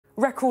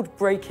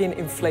Record-breaking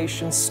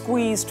inflation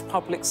squeezed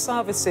public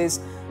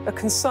services, a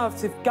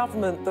Conservative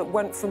government that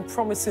went from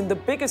promising the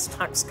biggest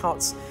tax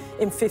cuts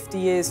in 50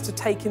 years to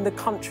taking the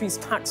country's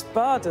tax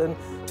burden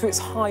to its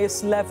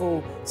highest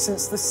level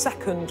since the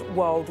Second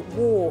World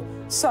War.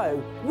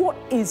 So, what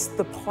is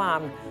the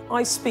plan?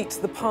 I speak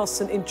to the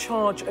person in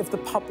charge of the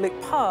public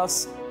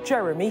purse,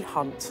 Jeremy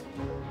Hunt.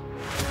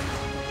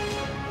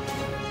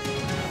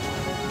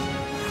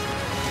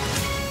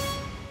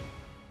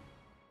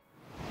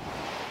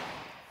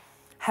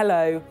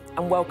 Hello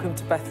and welcome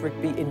to Beth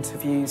Rigby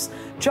Interviews.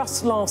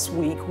 Just last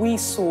week, we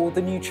saw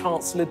the new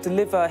Chancellor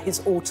deliver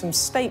his autumn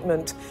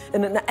statement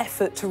in an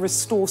effort to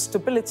restore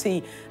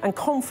stability and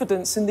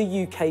confidence in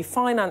the UK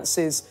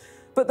finances.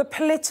 But the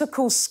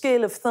political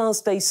skill of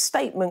Thursday's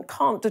statement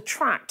can't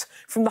detract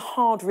from the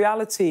hard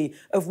reality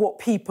of what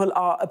people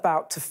are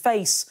about to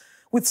face.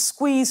 With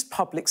squeezed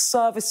public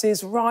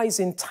services,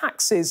 rising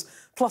taxes,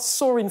 plus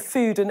soaring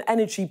food and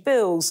energy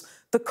bills,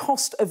 the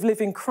cost of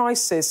living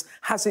crisis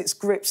has its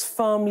grips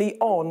firmly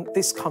on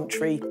this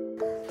country.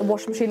 The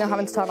washing machine I'm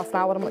having to turn off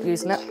now and I'm not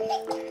using it.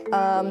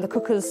 The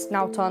cooker's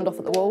now turned off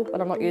at the wall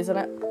and I'm not using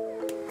it.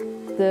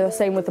 The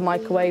same with the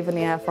microwave and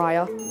the air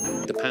fryer.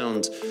 The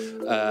pound,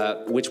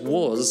 which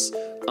was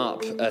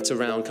up at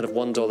around kind of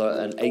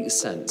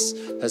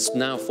 $1.08, has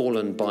now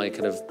fallen by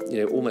kind of,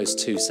 almost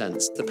 2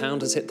 cents. The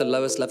pound has hit the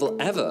lowest level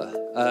ever.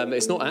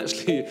 It's not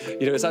actually,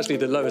 it's actually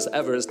the lowest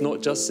ever. It's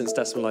not just since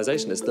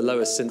decimalisation. It's the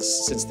lowest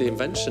since the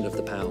invention of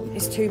the pound.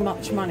 It's too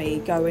much money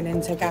going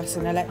into gas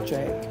and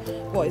electric.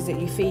 What is it,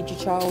 you feed your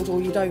child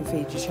or you don't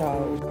feed your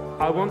child?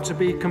 I want to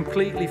be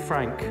completely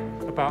frank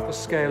about the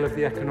scale of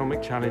the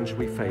economic challenge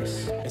we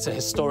face. It's a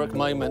historic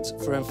moment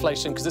for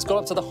inflation because it's got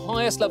up to the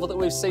highest level that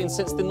we've seen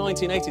since the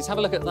 1980s. Have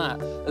a look at that.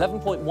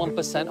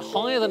 11.1%,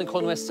 higher than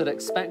economists had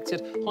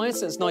expected,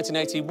 highest since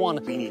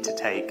 1981. We need to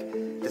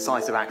take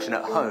decisive action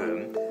at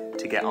home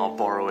to get our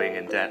borrowing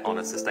and debt on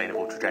a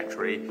sustainable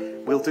trajectory.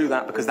 We'll do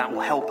that because that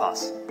will help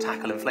us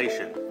tackle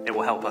inflation. It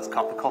will help us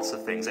cut the costs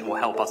of things. It will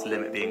help us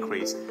limit the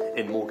increase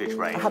in mortgage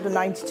rates. I had a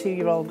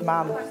 92-year-old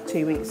man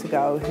 2 weeks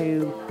ago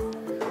who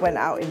went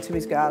out into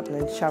his garden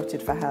and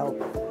shouted for help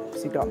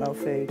because he got no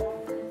food.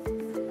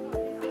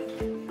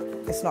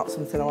 It's not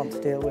something I want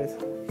to deal with.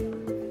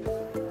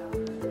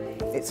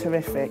 It's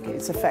horrific.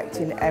 It's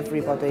affecting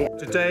everybody.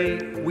 Today,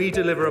 we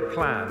deliver a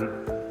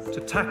plan to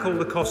tackle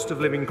the cost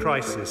of living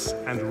crisis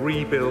and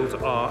rebuild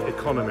our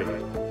economy.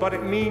 But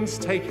it means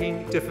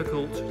taking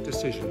difficult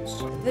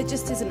decisions. There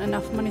just isn't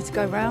enough money to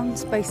go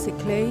round,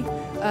 basically.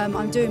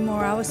 I'm doing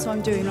more hours, so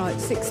I'm doing like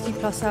 60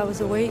 plus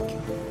hours a week,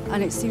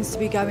 and it seems to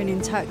be going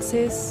in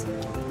taxes.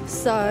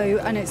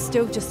 And it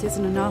still just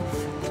isn't enough.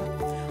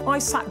 I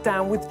sat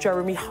down with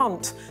Jeremy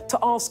Hunt to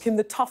ask him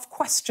the tough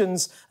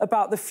questions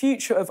about the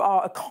future of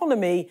our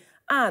economy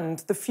and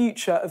the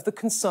future of the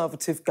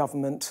Conservative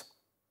government.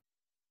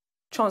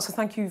 Chancellor,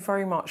 thank you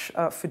very much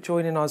for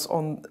joining us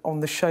on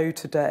the show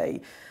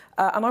today.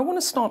 And I want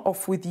to start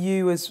off with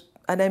you as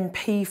an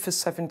MP for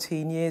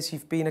 17 years.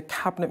 You've been a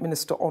cabinet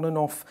minister on and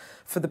off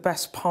for the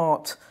best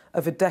part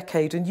of a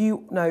decade, and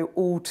you know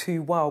all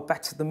too well,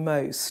 better than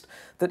most,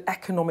 that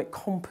economic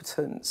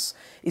competence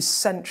is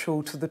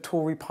central to the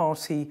Tory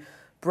party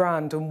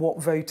brand and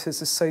what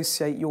voters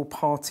associate your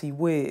party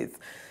with.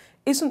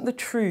 Isn't the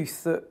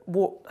truth that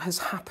what has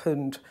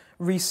happened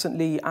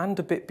recently and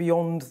a bit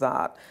beyond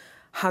that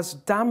has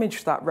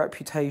damaged that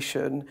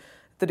reputation,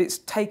 that it's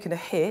taken a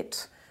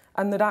hit,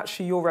 and that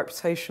actually your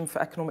reputation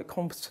for economic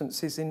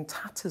competence is in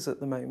tatters at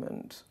the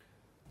moment?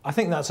 I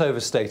think that's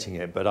overstating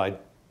it, but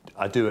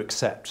I do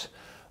accept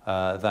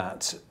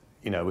that,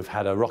 we've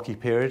had a rocky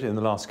period in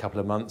the last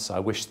couple of months. I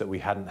wish that we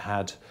hadn't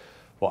had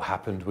what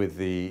happened with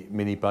the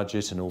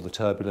mini-budget and all the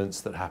turbulence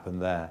that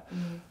happened there.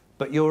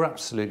 But you're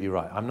absolutely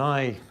right.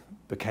 I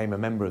became a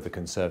member of the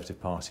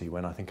Conservative Party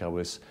when I think I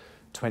was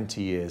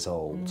 20 years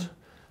old.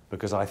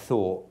 Because I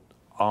thought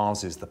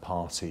ours is the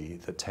party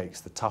that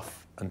takes the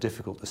tough and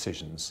difficult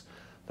decisions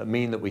that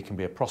mean that we can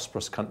be a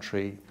prosperous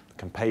country,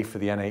 can pay for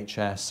the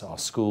NHS, our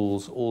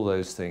schools, all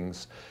those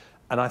things.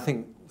 And I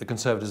think the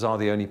Conservatives are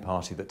the only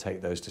party that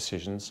take those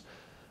decisions.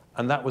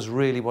 And that was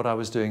really what I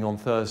was doing on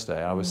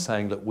Thursday. I was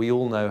saying that we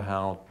all know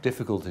how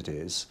difficult it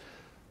is,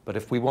 but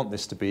if we want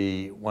this to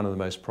be one of the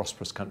most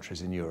prosperous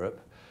countries in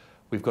Europe,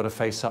 we've got to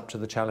face up to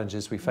the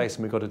challenges we face,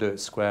 and we've got to do it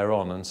square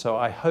on. And so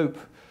I hope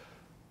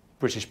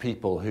British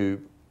people who,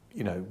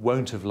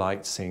 won't have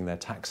liked seeing their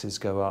taxes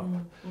go up,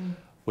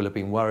 will have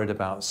been worried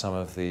about some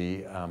of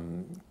the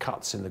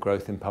cuts in the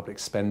growth in public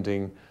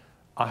spending.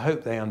 I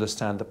hope they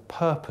understand the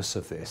purpose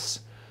of this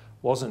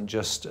wasn't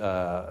just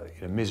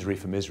misery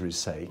for misery's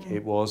sake.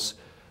 It was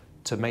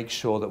to make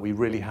sure that we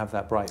really have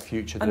that bright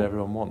future that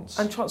everyone wants.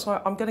 And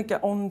Chancellor, I'm going to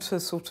get on to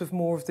sort of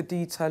more of the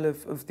detail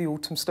of the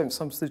autumn statement,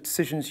 some of the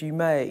decisions you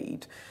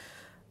made.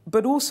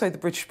 But also the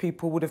British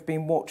people would have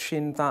been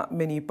watching that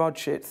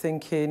mini-budget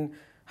thinking,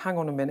 hang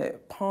on a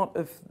minute, part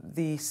of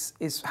this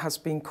has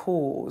been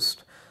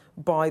caused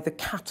by the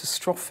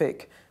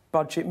catastrophic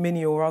budget,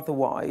 mini or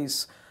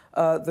otherwise,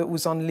 that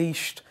was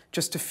unleashed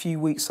just a few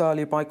weeks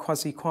earlier by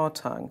Kwasi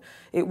Kwarteng.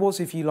 It was,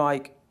 if you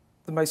like,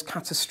 the most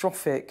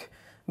catastrophic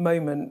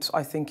moment,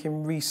 I think,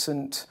 in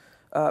recent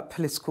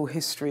political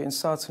history, and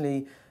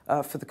certainly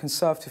for the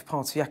Conservative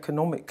Party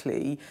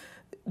economically.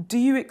 Do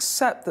you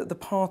accept that the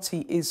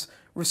party is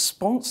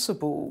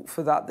responsible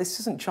for that? This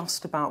isn't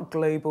just about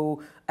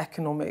global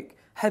economic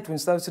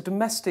headwinds. There was a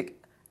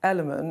domestic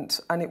element,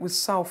 and it was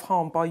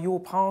self-harm by your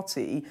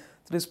party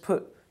that has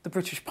put the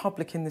British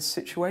public in this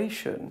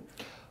situation.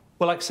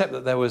 Well, I accept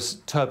that there was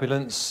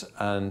turbulence,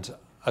 and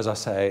as I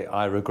say,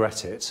 I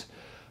regret it.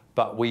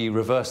 But we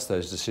reversed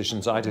those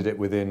decisions. I did it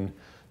within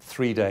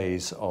 3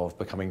 days of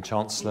becoming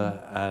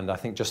Chancellor, and I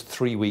think just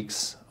 3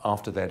 weeks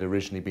after they'd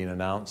originally been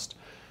announced.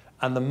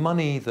 And the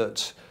money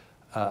that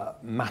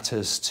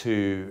matters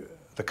to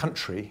the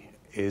country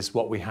is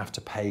what we have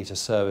to pay to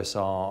service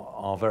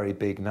our very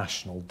big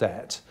national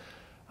debt.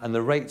 And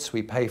the rates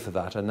we pay for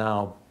that are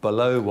now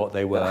below what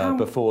they were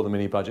before the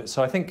mini-budget.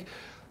 So I think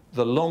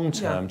the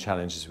long-term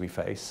challenges we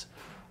face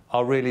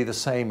are really the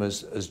same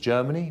as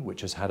Germany,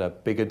 which has had a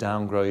bigger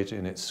downgrade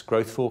in its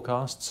growth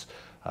forecasts,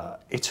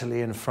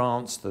 Italy and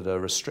France that are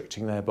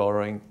restricting their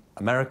borrowing,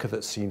 America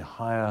that's seen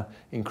higher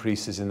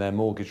increases in their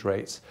mortgage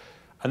rates.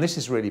 And this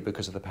is really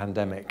because of the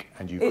pandemic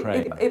and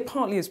Ukraine. It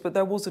partly is, but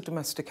there was a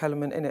domestic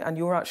element in it, and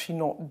you're actually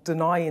not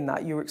denying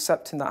that, you're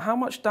accepting that. How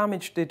much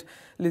damage did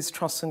Liz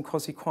Truss and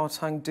Kwasi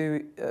Kwarteng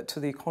do to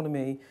the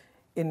economy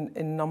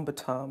in number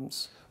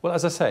terms? Well,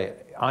 as I say,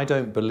 I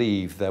don't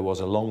believe there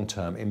was a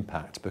long-term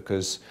impact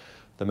because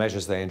the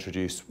measures they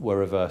introduced were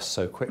reversed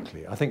so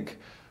quickly. I think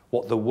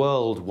what the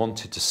world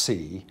wanted to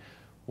see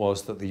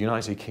was that the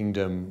United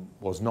Kingdom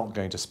was not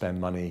going to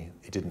spend money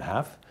it didn't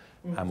have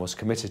and was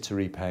committed to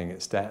repaying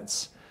its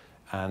debts.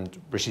 And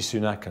Rishi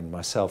Sunak and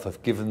myself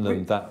have given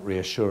them that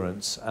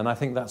reassurance. And I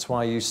think that's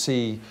why you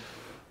see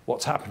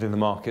what's happened in the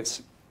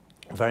markets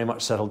very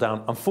much settled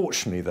down.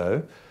 Unfortunately,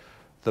 though,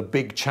 the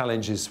big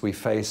challenges we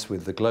face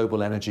with the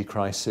global energy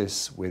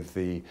crisis, with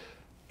the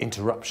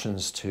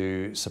interruptions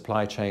to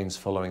supply chains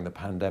following the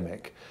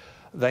pandemic,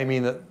 they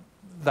mean that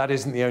that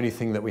isn't the only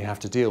thing that we have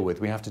to deal with.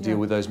 We have to deal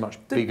with those much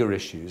bigger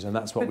issues, and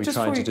that's what we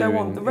tried to do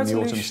in the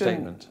autumn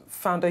statement.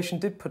 Foundation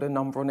did put a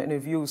number on it, and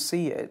if you'll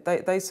see it,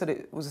 they said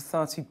it was a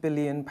 £30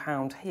 billion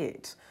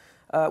hit,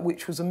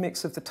 which was a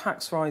mix of the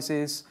tax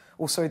rises,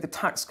 the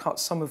tax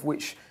cuts, some of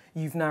which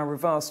you've now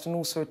reversed, and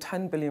also a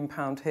 £10 billion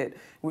hit,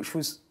 which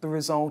was the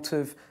result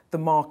of the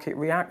market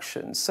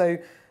reaction. So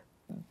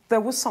there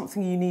was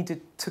something you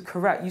needed to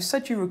correct. You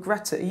said you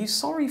regret it. Are you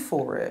sorry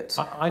for it?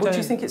 Or do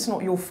you think it's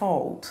not your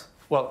fault?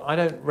 Well, I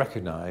don't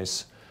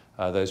recognise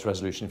those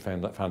Resolution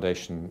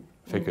Foundation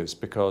figures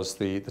because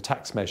the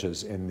tax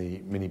measures in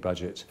the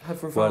mini-budget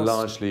were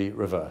largely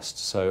reversed.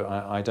 So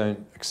I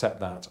don't accept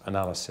that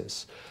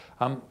analysis.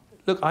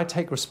 Look, I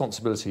take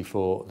responsibility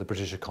for the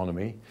British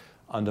economy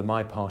under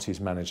my party's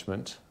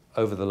management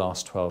over the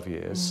last 12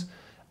 years.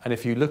 And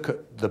if you look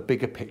at the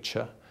bigger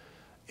picture,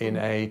 in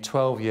a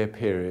 12-year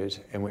period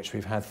in which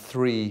we've had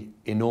 3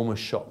 enormous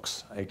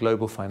shocks, a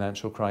global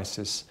financial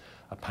crisis,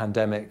 a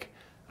pandemic,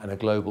 and a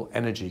global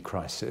energy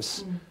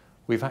crisis,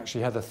 we've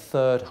actually had the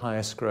 3rd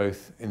highest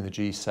growth in the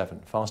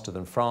G7, faster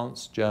than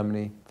France,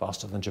 Germany,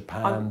 faster than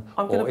Japan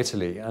or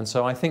Italy. And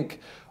so I think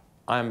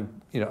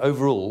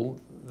overall,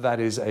 that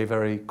is a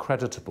very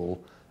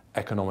creditable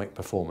economic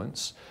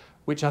performance,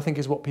 which I think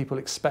is what people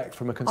expect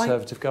from a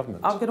Conservative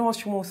government. I'm going to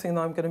ask you one more thing, and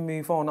then I'm going to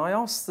move on. I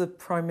asked the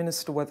Prime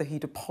Minister whether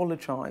he'd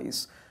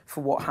apologise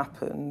for what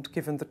happened,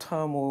 given the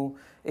turmoil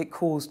it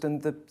caused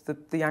and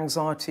the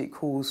anxiety it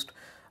caused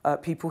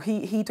people.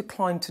 He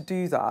declined to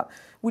do that.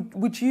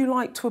 Would you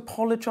like to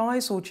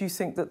apologise, or do you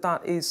think that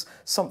that is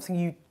something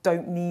you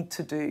don't need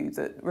to do,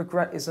 that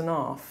regret is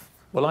enough?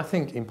 Well, I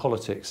think in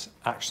politics,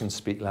 actions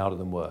speak louder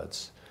than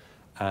words.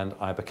 And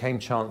I became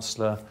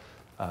Chancellor.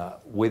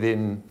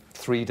 Within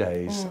 3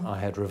 days, I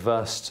had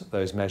reversed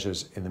those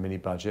measures in the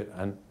mini-budget,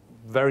 and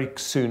very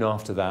soon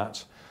after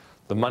that,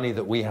 the money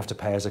that we have to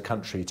pay as a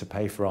country to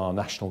pay for our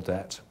national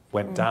debt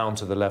went down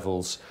to the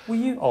levels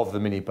of the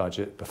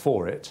mini-budget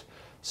before it.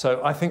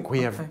 So I think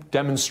we have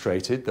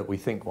demonstrated that we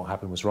think what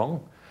happened was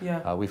wrong.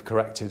 We've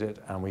corrected it,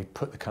 and we've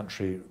put the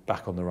country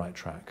back on the right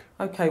track.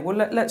 OK, well,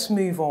 let's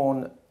move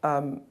on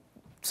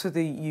to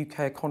the UK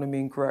economy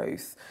and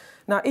growth.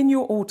 Now, in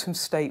your autumn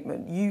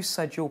statement, you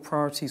said your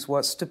priorities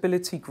were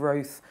stability,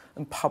 growth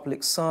and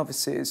public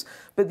services.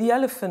 But the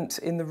elephant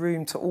in the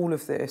room to all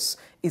of this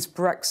is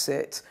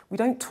Brexit. We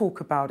don't talk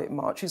about it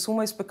much. It's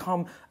almost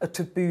become a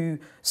taboo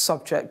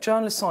subject.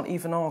 Journalists aren't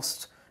even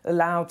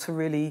allowed to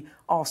really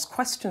ask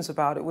questions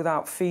about it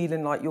without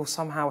feeling like you're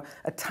somehow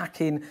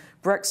attacking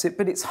Brexit.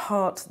 But it's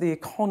hurt the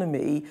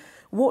economy.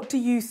 What do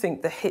you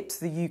think the hit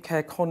to the UK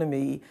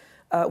economy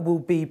will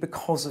be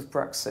because of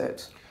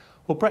Brexit?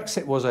 Well,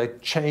 Brexit was a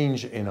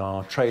change in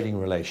our trading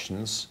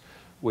relations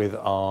with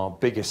our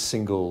biggest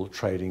single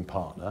trading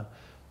partner.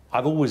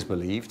 I've always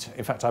believed,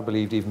 in fact, I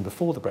believed even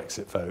before the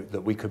Brexit vote,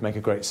 that we could make a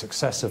great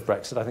success of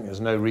Brexit. I think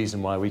there's no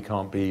reason why we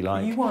can't be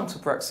like... You weren't a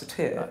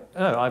Brexiteer.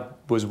 No, I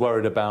was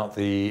worried about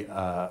the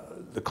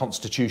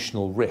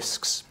constitutional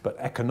risks, but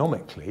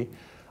economically,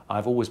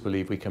 I've always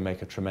believed we can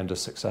make a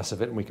tremendous success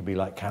of it, and we can be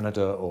like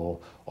Canada or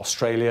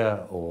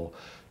Australia or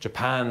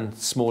Japan,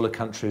 smaller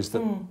countries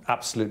that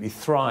absolutely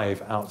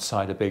thrive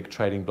outside a big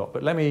trading bloc.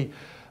 But let me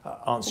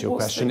answer your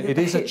question. It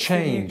is a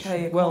change.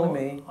 Well,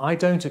 I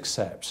don't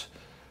accept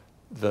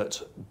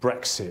that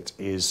Brexit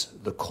is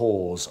the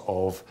cause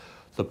of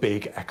the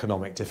big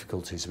economic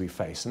difficulties we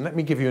face. And let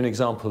me give you an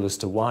example as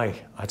to why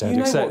I don't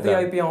accept that. You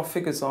know what the OBR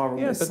figures are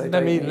on this, but though,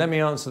 let me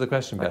answer the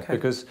question, Beth,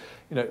 because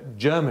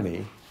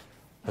Germany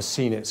has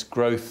seen its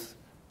growth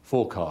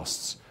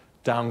forecasts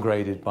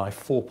downgraded by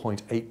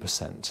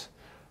 4.8%,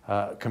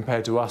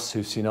 compared to us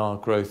who've seen our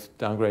growth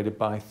downgraded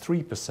by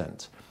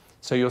 3%.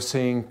 So you're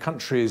seeing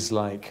countries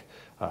like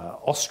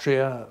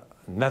Austria,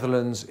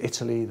 Netherlands,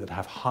 Italy that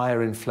have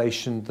higher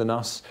inflation than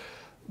us.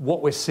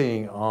 What we're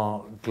seeing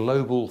are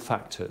global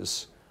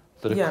factors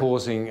that are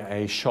causing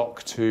a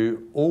shock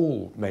to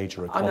all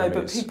major economies. I know,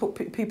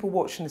 but people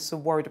watching this are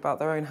worried about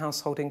their own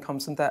household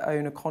incomes and their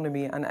own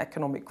economy and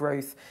economic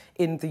growth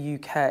in the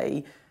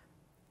UK.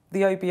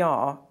 The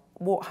OBR,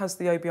 what has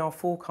the OBR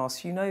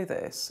forecast? You know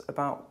this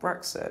about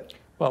Brexit.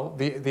 Well,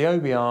 the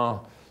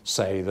OBR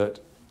say that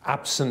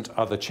absent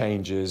other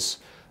changes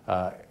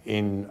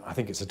in, I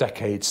think it's a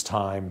decade's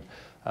time,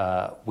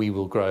 we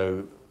will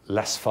grow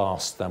less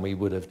fast than we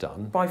would have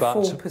done. By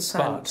 4%.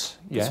 But,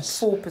 yes.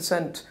 It's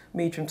 4%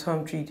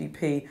 medium-term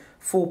GDP,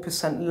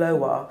 4%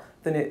 lower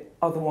than it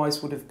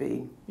otherwise would have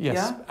been.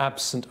 Yes,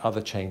 absent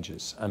other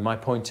changes. And my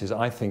point is,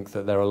 I think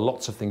that there are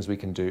lots of things we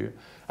can do.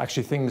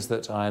 Actually, things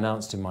that I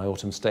announced in my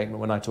autumn statement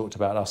when I talked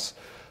about us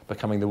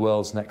becoming the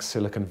world's next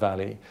Silicon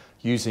Valley,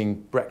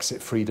 using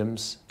Brexit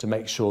freedoms to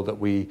make sure that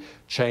we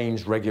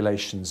change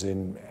regulations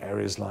in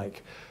areas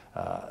like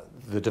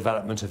the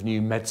development of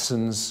new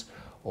medicines,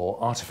 or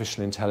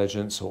artificial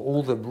intelligence, or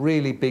all the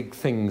really big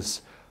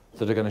things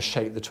that are going to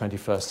shape the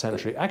 21st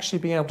century. Actually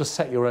being able to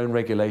set your own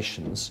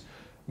regulations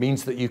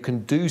means that you can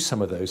do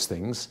some of those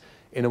things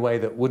in a way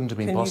that wouldn't have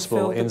been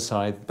possible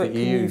inside the EU. But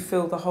can you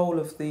fill the whole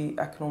of the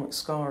economic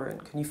scar in?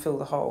 Can you fill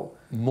the whole?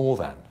 More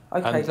than.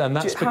 Okay. And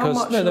that's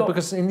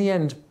because in the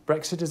end,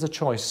 Brexit is a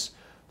choice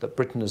that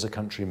Britain as a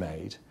country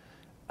made.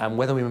 And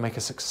whether we make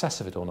a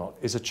success of it or not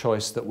is a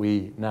choice that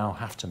we now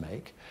have to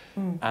make.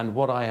 And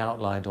what I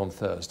outlined on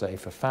Thursday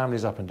for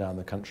families up and down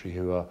the country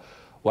who are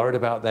worried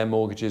about their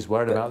mortgages,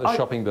 worried about the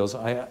shopping bills,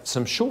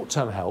 some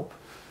short-term help,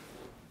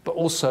 but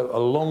also a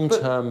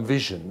long-term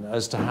vision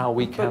as to how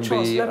we can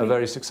be a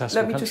very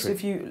successful country. Just,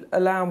 if you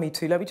allow me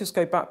to, let me just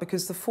go back,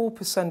 because the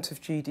 4%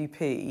 of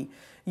GDP,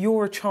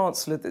 you're a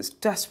Chancellor that's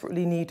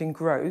desperately needing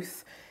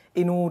growth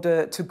in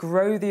order to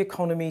grow the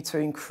economy, to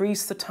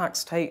increase the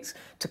tax takes,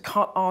 to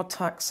cut our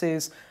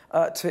taxes,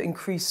 to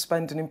increase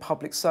spending in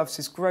public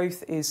services.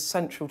 Growth is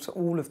central to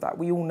all of that.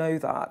 We all know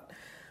that.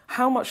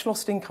 How much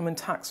lost income and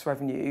tax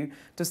revenue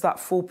does that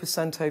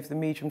 4% over the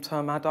medium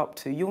term add up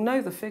to? You'll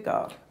know the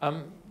figure.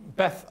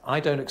 Beth, I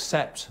don't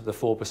accept the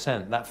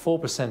 4%. That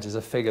 4% is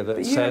a figure that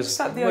says... But you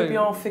accept the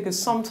OBR figures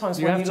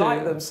sometimes when you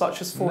like them, such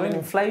as falling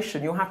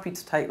inflation. You're happy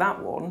to take that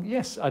one.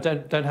 Yes, I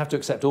don't have to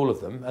accept all of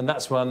them, and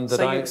that's one that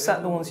So you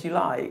accept the ones you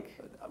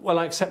like? Well,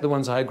 I accept the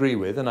ones I agree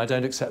with, and I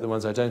don't accept the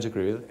ones I don't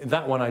agree with.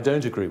 That one I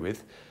don't agree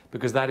with,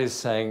 because that is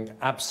saying,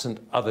 absent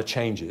other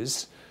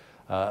changes,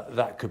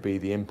 that could be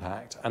the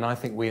impact. And I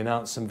think we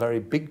announced some very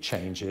big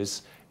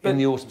changes in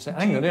the autumn.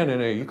 Hang on,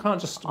 no, you can't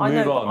just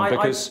move on,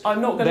 because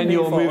then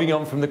you're moving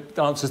on from the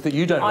answers that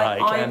you don't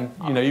like, and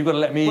you've got to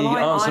let me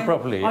answer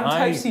properly.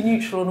 I'm totally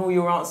neutral on all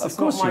your answers. It's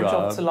not my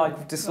job to like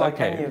or dislike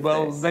any of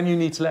this. Then you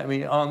need to let me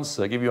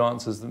give you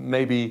answers that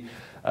maybe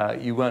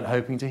you weren't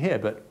hoping to hear.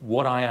 But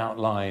what I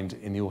outlined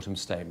in the autumn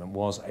statement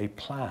was a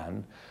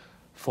plan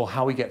for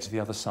how we get to the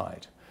other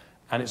side.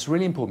 And it's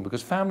really important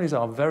because families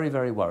are very,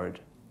 very worried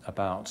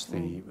about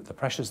the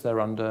pressures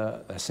they're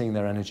under. They're seeing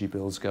their energy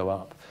bills go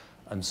up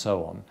and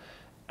so on.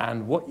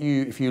 And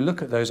if you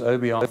look at those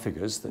OBR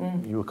figures that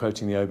you were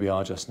quoting the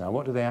OBR just now,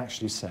 what do they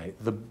actually say?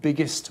 The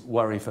biggest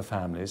worry for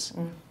families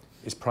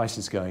is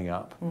prices going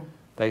up.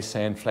 They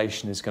say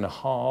inflation is going to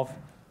halve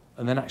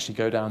and then actually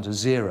go down to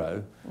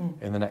zero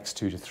in the next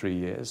 2 to 3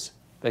 years.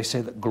 They say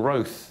that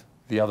growth,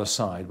 the other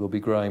side, will be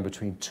growing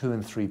between 2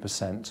 and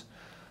 3%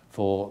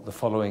 for the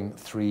following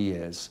 3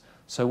 years.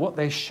 So what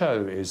they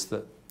show is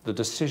that the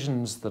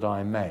decisions that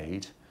I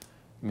made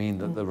mean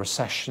that the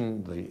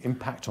recession, the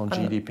impact on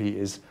GDP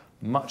is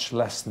much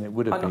less than it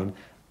would have been,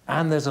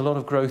 and there's a lot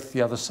of growth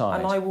the other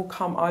side. And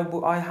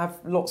I have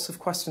lots of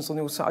questions on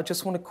the other side. I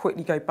just want to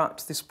quickly go back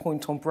to this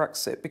point on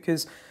Brexit,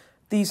 because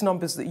these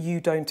numbers that you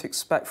don't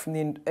expect from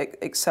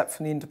except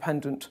from the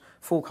independent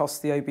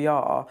forecast, the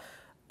OBR,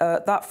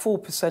 that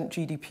 4%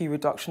 GDP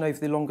reduction over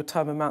the longer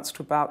term amounts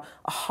to about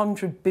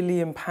 £100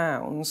 billion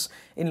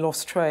in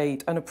lost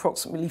trade and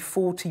approximately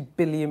 £40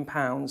 billion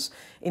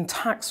in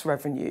tax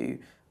revenue.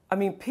 I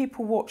mean,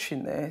 people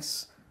watching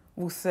this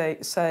will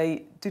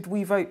say, did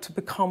we vote to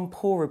become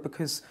poorer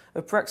because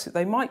of Brexit?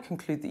 They might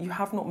conclude that you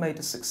have not made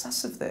a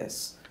success of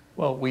this.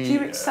 Well, do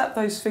you accept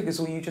those figures,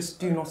 or you just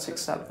do not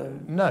accept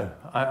them? No.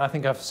 I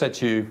think I've said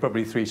to you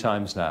probably 3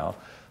 times now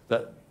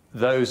that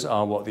those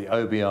are what the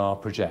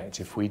OBR project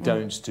if we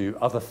don't do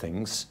other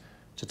things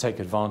to take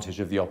advantage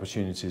of the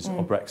opportunities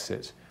of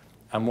Brexit.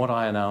 And what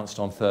I announced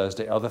on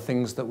Thursday are the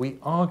things that we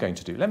are going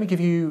to do. Let me give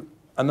you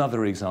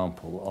another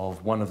example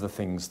of one of the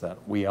things that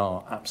we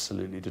are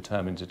absolutely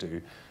determined to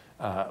do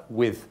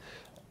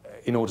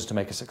in order to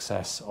make a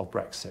success of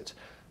Brexit.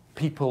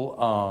 People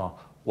are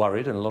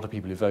worried, and a lot of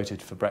people who voted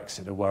for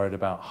Brexit are worried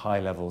about high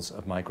levels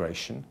of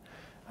migration.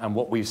 And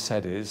what we've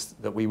said is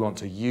that we want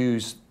to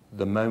use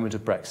the moment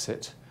of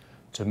Brexit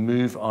to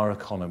move our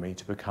economy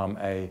to become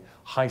a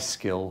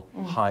high-skill,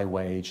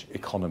 high-wage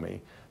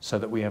economy so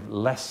that we have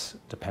less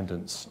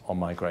dependence on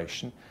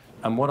migration.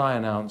 And what I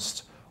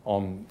announced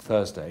on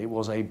Thursday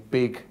was a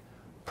big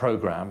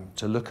programme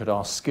to look at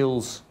our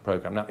skills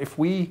programme. Now, if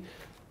we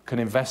can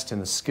invest in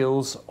the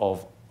skills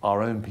of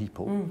our own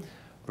people,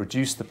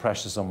 reduce the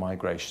pressures on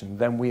migration,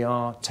 then we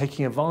are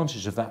taking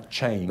advantage of that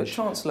change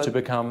to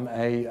become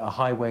a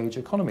high-wage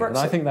economy. And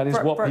I think that is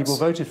what people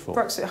voted for.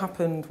 Brexit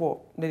happened, what,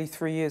 nearly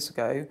 3 years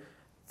ago.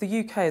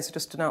 The UK has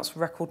just announced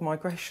record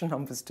migration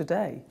numbers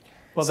today.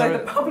 Well, so the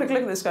public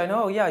look at this going,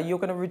 oh, yeah, you're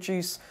going to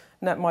reduce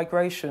net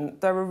migration.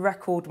 There are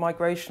record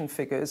migration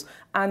figures,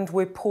 and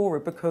we're poorer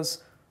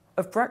because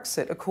of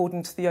Brexit,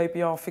 according to the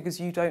OBR figures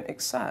you don't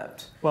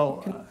accept.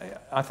 Well,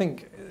 I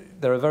think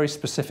there are very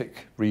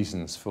specific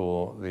reasons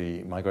for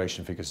the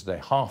migration figures today.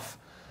 Half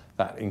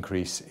that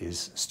increase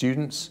is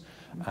students,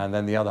 and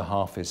then the other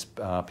half is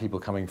people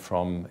coming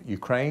from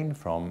Ukraine,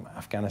 from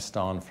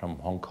Afghanistan, from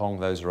Hong Kong.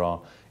 Those are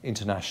our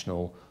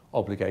international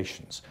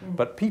obligations.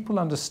 But people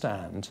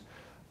understand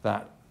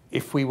that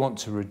if we want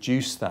to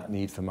reduce that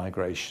need for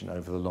migration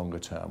over the longer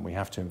term, we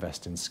have to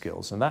invest in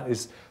skills. And that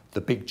is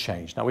the big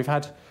change. Now, we've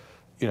had,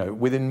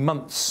 within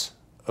months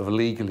of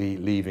legally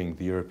leaving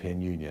the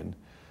European Union,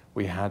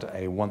 we had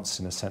a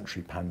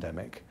once-in-a-century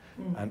pandemic.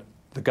 And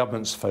the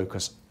government's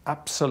focus,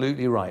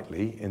 absolutely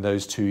rightly, in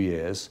those 2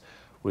 years,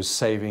 was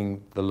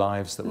saving the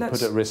lives that were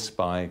put at risk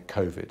by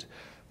COVID.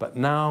 But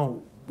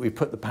now we've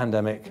put the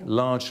pandemic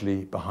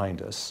largely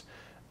behind us.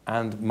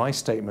 And my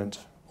statement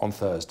on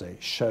Thursday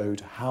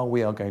showed how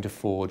we are going to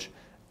forge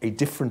a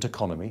different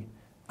economy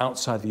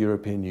outside the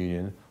European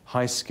Union,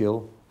 high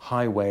skill,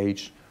 high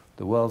wage,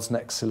 the world's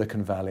next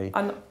Silicon Valley,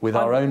 with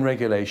our own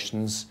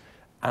regulations.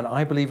 And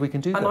I believe we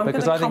can do that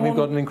because I think we've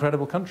got an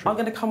incredible country. I'm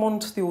going to come on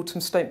to the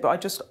autumn statement,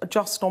 but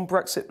just on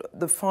Brexit,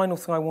 the final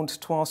thing I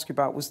wanted to ask you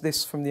about was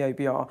this from the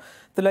OBR.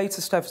 The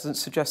latest evidence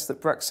suggests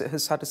that Brexit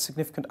has had a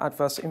significant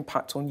adverse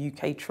impact on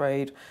UK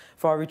trade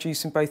via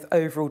reducing both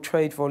overall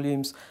trade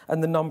volumes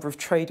and the number of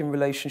trading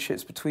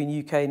relationships between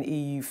UK and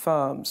EU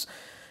firms.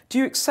 Do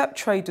you accept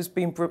trade as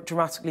being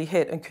dramatically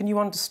hit? And can you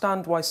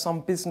understand why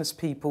some business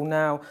people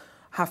now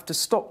have to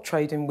stop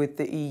trading with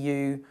the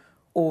EU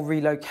or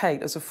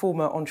relocate? As a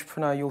former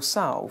entrepreneur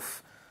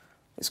yourself,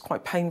 it's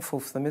quite painful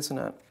for them, isn't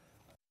it?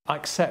 I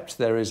accept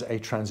there is a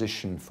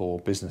transition for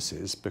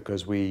businesses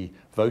because we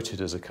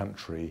voted as a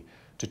country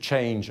to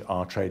change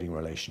our trading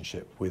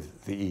relationship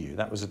with the EU.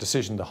 That was a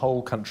decision the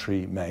whole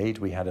country made.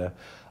 We had a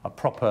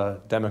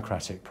proper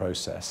democratic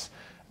process,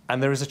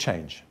 and there is a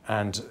change.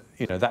 And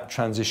that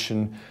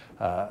transition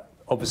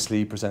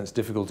obviously presents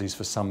difficulties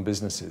for some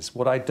businesses.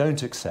 What I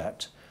don't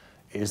accept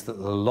is that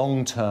the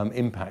long-term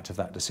impact of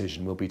that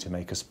decision will be to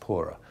make us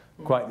poorer.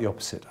 Quite the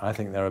opposite. I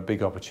think there are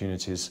big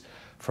opportunities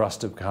for us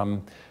to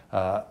become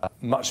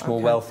much more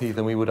wealthy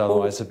than we would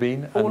otherwise have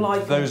been. And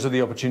those are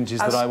the opportunities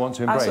that I want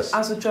to embrace.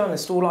 As a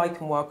journalist, all I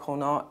can work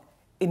on are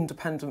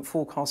independent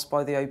forecasts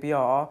by the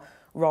OBR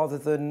rather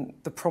than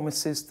the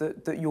promises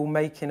that you're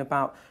making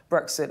about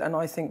Brexit. And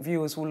I think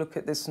viewers will look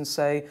at this and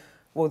say,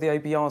 well, the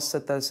OBR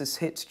said there's this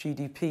hit to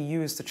GDP.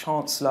 You, as the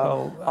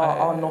Chancellor,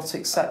 are not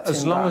accepting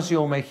as long as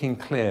you're making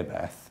clear,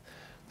 Beth,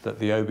 that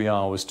the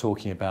OBR was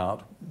talking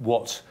about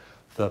what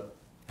the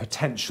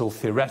potential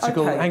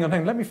theoretical... Okay. Hang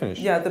on, let me finish.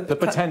 Yeah, the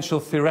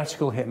potential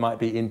theoretical hit might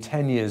be in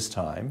 10 years'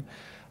 time,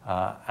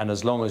 and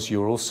as long as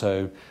you're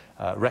also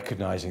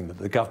recognising that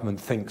the government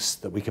thinks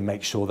that we can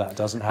make sure that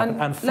doesn't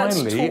happen. And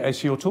finally,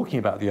 as you're talking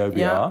about the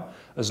OBR,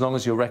 as long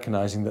as you're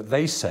recognising that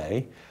they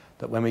say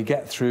that when we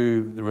get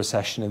through the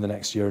recession in the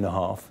next year and a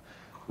half,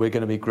 we're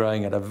going to be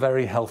growing at a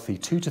very healthy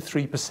 2 to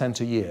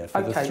 3% a year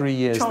for the 3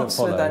 years that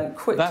follow. Then,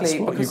 quickly, that's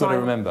what you've got to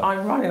remember.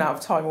 I'm running out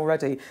of time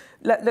already.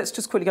 Let's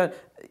just quickly go.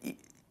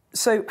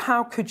 So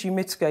how could you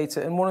mitigate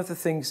it? And one of the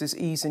things is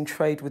easing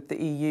trade with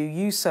the EU.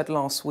 You said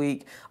last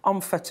week,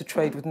 unfettered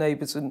trade with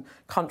neighbours and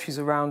countries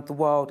around the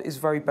world is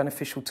very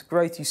beneficial to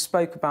growth. You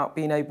spoke about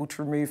being able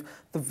to remove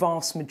the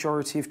vast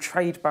majority of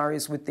trade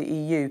barriers with the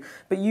EU.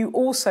 But you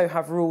also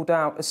have ruled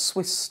out a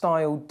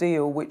Swiss-style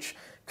deal, which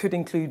could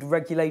include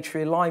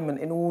regulatory alignment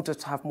in order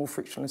to have more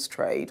frictionless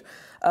trade.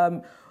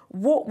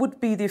 What would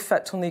be the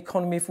effect on the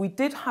economy if we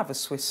did have a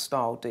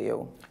Swiss-style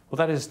deal? Well,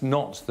 that is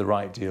not the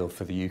right deal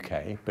for the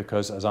UK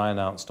because, as I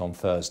announced on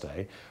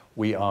Thursday,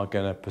 we are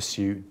going to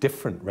pursue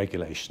different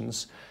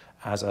regulations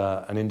as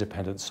an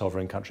independent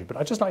sovereign country. But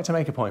I'd just like to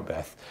make a point,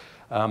 Beth.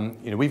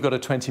 We've got a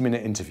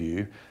 20-minute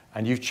interview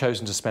and you've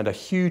chosen to spend a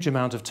huge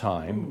amount of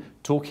time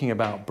talking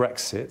about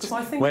Brexit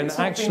when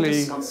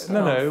actually,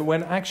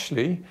 when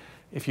actually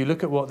If you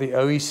look at what the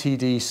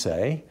OECD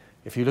say,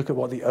 if you look at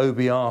what the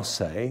OBR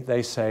say,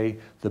 they say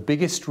the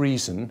biggest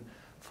reason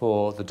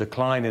for the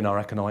decline in our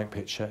economic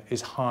picture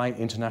is high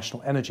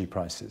international energy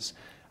prices.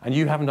 And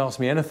you haven't asked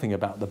me anything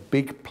about the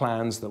big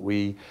plans that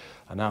we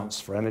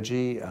announced for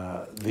energy.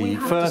 We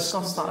have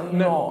discussed that a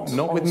lot.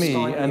 Not with me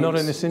and not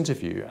in this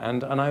interview.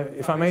 And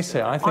if I may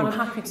say, I think... I'm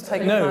happy to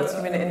take a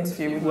 30-minute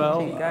interview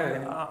and keep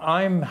going.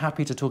 I'm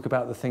happy to talk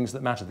about the things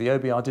that matter. The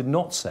OBR did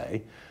not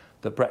say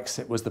that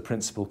Brexit was the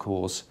principal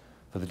cause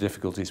for the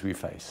difficulties we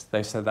face.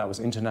 They said that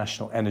was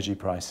international energy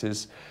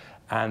prices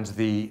and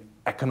the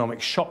economic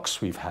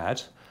shocks we've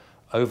had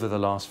over the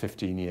last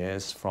 15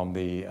 years from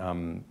the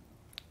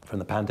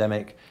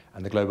pandemic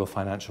and the global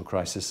financial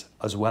crisis,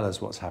 as well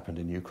as what's happened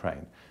in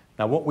Ukraine.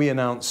 Now, what we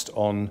announced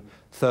on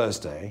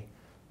Thursday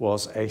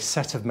was a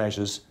set of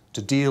measures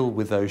to deal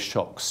with those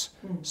shocks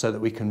so that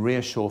we can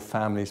reassure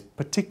families,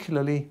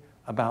 particularly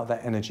about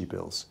their energy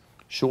bills.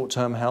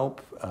 Short-term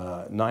help,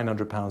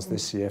 £900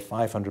 this year,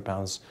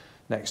 £500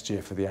 next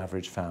year for the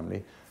average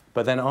family.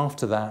 But then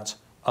after that,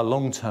 a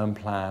long-term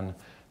plan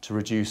to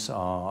reduce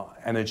our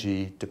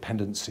energy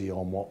dependency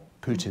on what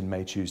Putin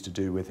may choose to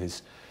do with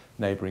his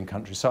neighbouring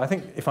countries. So I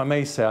think, if I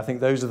may say, I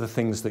think those are the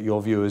things that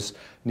your viewers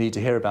need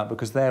to hear about,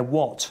 because they're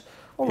what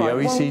the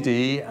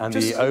OECD and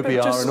the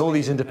OBR and all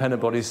these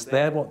independent bodies,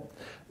 they're what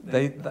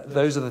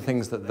those are the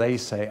things that they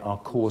say are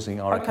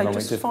causing our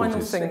economic difficulties.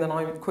 Final thing, then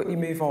I quickly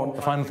move on.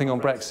 The final thing on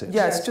Brexit.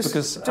 Yes,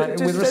 because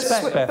with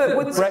respect, Beth,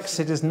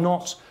 Brexit is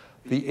not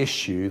the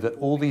issue that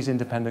all these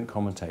independent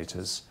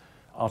commentators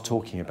are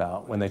talking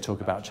about when they talk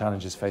about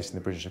challenges facing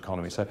the British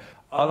economy. So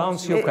I'll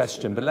answer your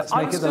question, but let's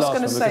make it the last one.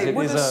 I was just going to say,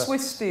 would a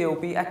Swiss deal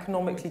be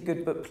economically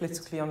good but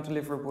politically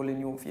undeliverable in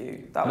your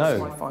view? That was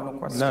my final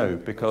question. No,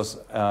 because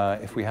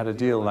if we had a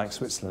deal like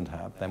Switzerland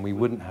had, then we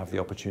wouldn't have the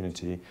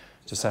opportunity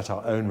to set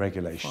our own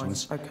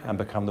regulations and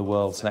become the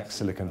world's next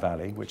Silicon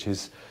Valley, which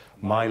is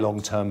my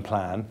long-term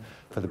plan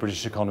for the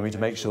British economy, to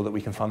make sure that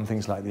we can fund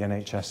things like the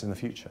NHS in the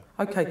future.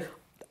 OK.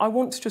 I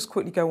want to just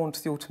quickly go on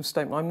to the autumn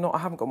statement. I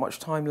haven't got much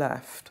time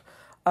left.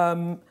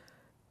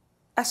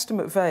 Esther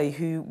McVey,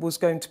 who was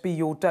going to be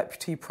your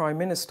Deputy Prime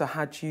Minister,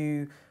 had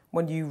you,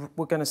 when you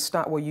were going to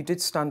start, well, you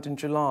did stand in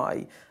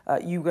July,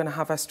 you were going to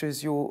have Esther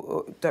as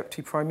your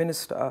Deputy Prime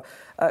Minister.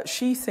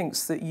 She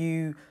thinks that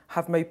you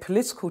have made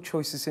political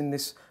choices in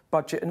this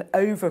budget and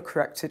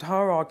overcorrected.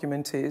 Her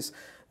argument is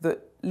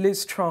that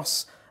Liz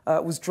Truss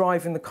was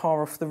driving the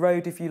car off the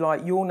road, if you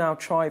like. You're now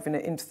driving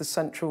it into the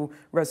central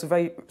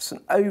reservation,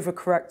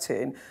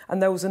 overcorrecting.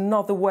 And there was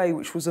another way,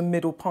 which was a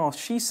middle path.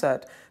 She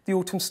said the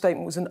autumn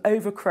statement was an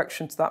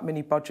overcorrection to that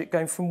mini-budget.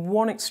 Going from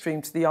one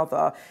extreme to the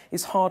other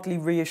is hardly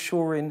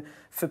reassuring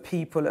for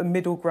people. A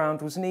middle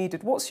ground was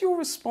needed. What's your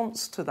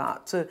response to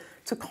that,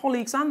 to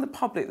colleagues and the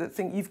public that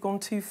think you've gone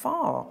too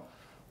far?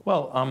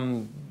 Well,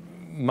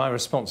 my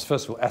response,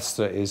 first of all,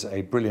 Esther is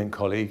a brilliant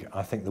colleague.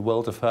 I think the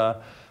world of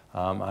her.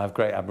 I have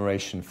great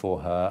admiration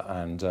for her,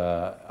 and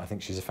I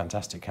think she's a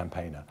fantastic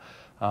campaigner.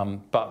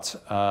 But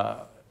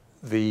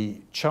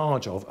the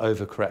charge of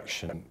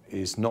overcorrection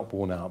is not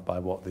borne out by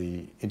what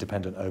the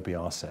independent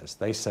OBR says.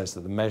 They say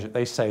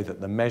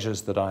that the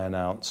measures that I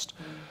announced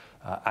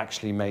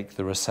actually make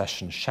the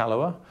recession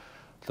shallower,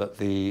 that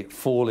the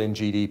fall in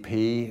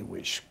GDP,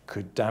 which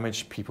could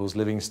damage people's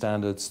living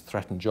standards,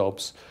 threaten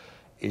jobs,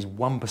 is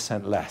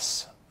 1%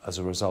 less as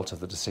a result of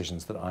the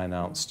decisions that I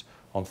announced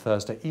on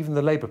Thursday. Even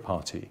the Labour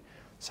Party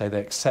say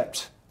they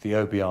accept the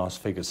OBR's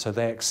figures, so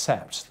they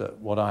accept that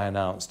what I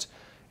announced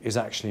is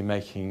actually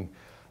making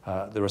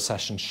the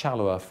recession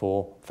shallower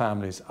for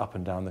families up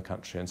and down the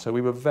country. And so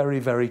we were very,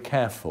 very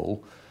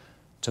careful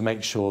to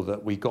make sure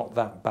that we got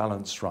that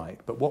balance right.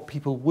 But what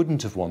people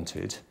wouldn't have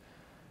wanted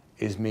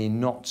is me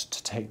not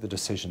to take the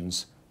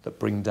decisions that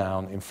bring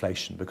down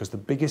inflation, because the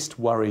biggest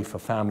worry for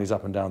families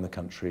up and down the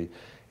country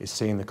is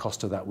seeing the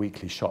cost of that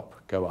weekly shop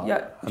go up.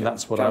 Yeah, and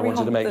that's what I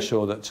wanted to make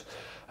sure that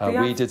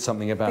we did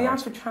something about. The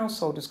average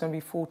household is going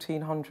to be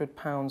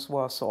 £1,400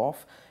 worse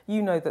off.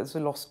 You know that there's a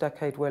lost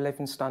decade where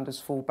living standards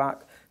fall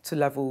back to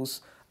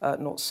levels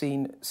not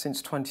seen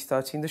since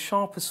 2013. The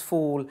sharpest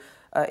fall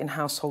in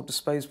household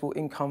disposable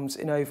incomes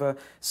in over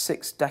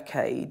 6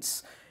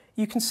 decades.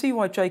 You can see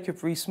why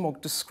Jacob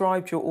Rees-Mogg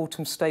described your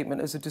autumn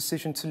statement as a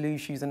decision to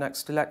lose you the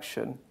next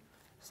election.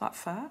 Is that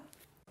fair?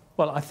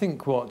 Well, I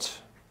think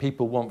what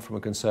people want from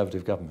a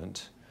Conservative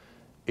government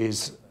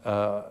is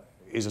a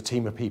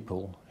team of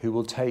people who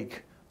will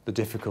take the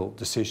difficult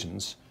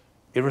decisions,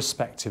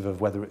 irrespective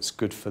of whether it's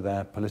good for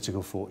their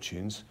political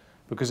fortunes,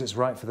 because it's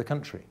right for the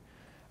country.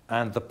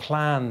 And the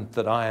plan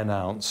that I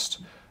announced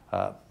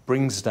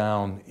brings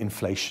down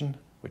inflation,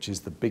 which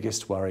is the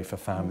biggest worry for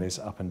families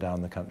up and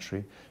down the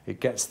country. It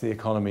gets the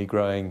economy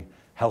growing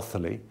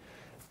healthily,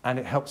 and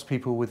it helps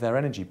people with their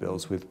energy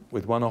bills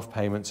with one-off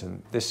payments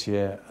in this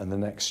year and the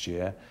next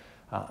year,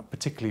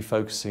 particularly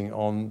focusing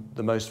on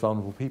the most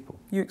vulnerable people.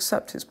 You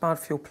accept it's bad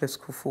for your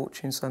political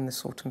fortunes then,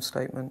 this autumn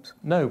statement?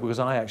 No, because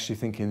I actually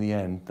think in the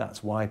end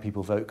that's why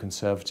people vote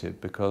Conservative,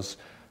 because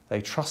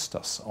they trust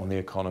us on the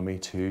economy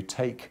to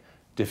take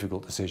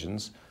difficult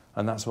decisions.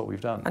 And that's what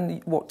we've done.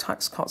 And what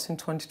tax cuts in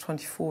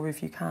 2024,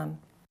 if you can?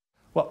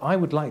 Well, I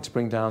would like to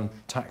bring down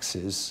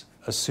taxes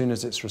as soon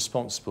as it's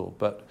responsible,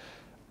 but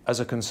as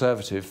a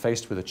Conservative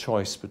faced with a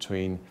choice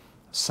between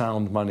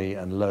sound money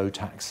and low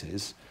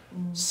taxes,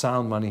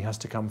 sound money has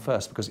to come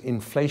first, because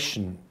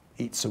inflation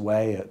eats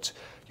away at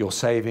your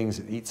savings,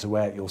 it eats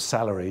away at your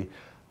salary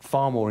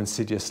far more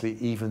insidiously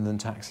even than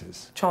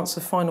taxes.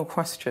 Chancellor, final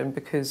question,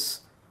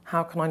 because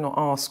how can I not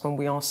ask when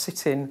we are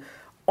sitting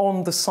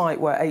on the site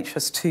where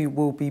HS2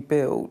 will be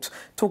built,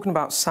 talking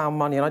about sound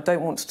money, and I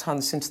don't want to turn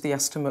this into the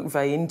Esther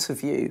McVey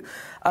interview,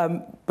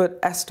 but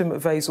Esther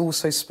McVey's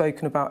also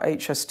spoken about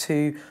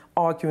HS2,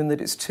 arguing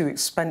that it's too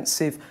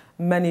expensive.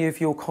 Many of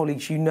your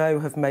colleagues, you know,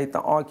 have made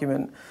that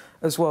argument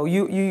as well.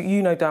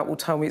 You no doubt will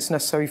tell me it's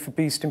necessary for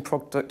boosting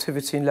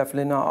productivity and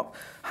levelling up.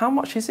 How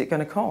much is it going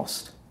to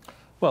cost?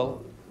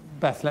 Well,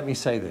 Beth, let me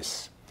say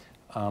this.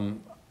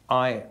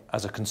 I,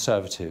 as a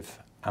Conservative,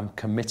 am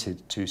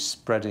committed to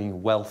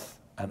spreading wealth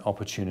and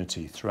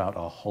opportunity throughout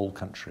our whole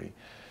country.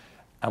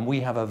 And we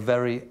have a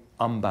very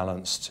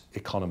unbalanced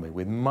economy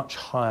with much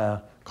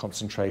higher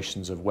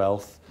concentrations of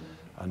wealth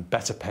and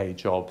better paid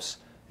jobs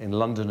in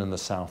London and the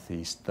South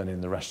East than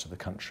in the rest of the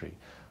country.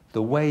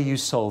 The way you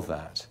solve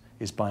that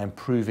is by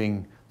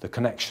improving the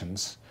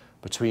connections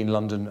between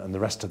London and the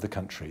rest of the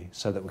country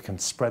so that we can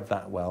spread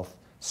that wealth,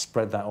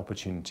 spread that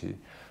opportunity.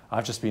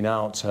 I've just been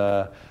out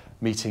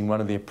meeting one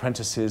of the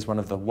apprentices, one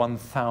of the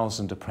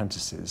 1,000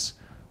 apprentices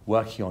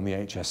working on the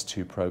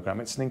HS2 programme.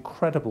 It's an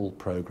incredible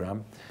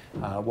programme.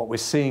 What we're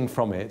seeing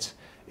from it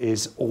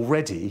is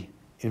already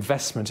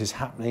investment is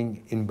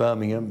happening in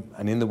Birmingham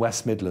and in the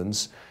West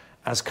Midlands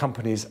as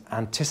companies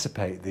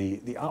anticipate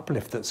the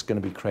uplift that's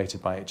going to be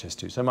created by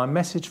HS2. So my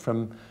message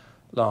from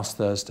last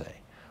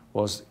Thursday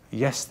was,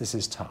 yes, this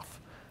is tough,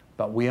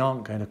 but we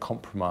aren't going to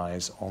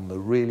compromise on the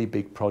really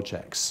big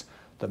projects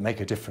that make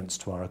a difference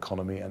to our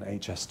economy, and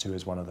HS2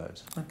 is one of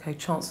those. OK,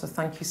 Chancellor,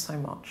 thank you so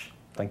much.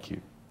 Thank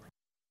you.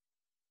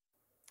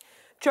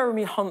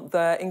 Jeremy Hunt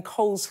there in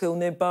Coleshill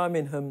near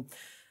Birmingham.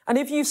 And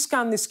if you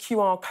scan this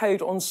QR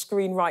code on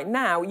screen right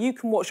now, you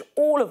can watch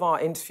all of our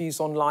interviews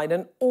online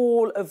and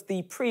all of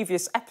the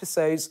previous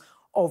episodes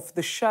of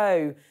the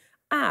show.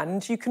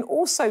 And you can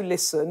also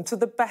listen to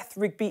the Beth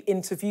Rigby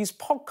Interviews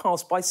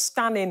podcast by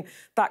scanning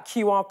that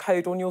QR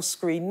code on your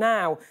screen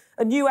now.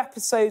 A new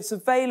episode's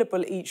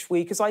available each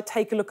week as I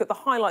take a look at the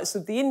highlights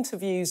of the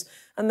interviews,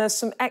 and there's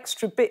some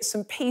extra bits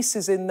and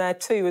pieces in there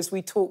too as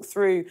we talk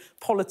through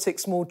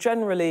politics more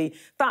generally.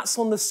 That's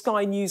on the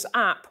Sky News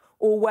app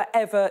or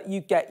wherever you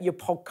get your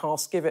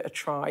podcasts. Give it a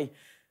try.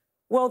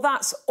 Well,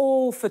 that's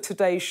all for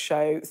today's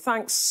show.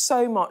 Thanks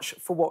so much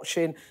for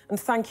watching, and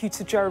thank you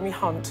to Jeremy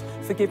Hunt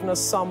for giving us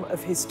some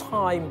of his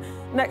time.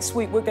 Next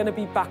week, we're going to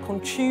be back on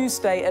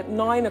Tuesday at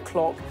 9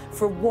 o'clock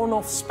for a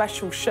one-off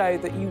special show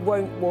that you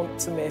won't want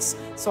to miss.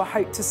 So I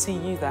hope to see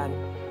you then.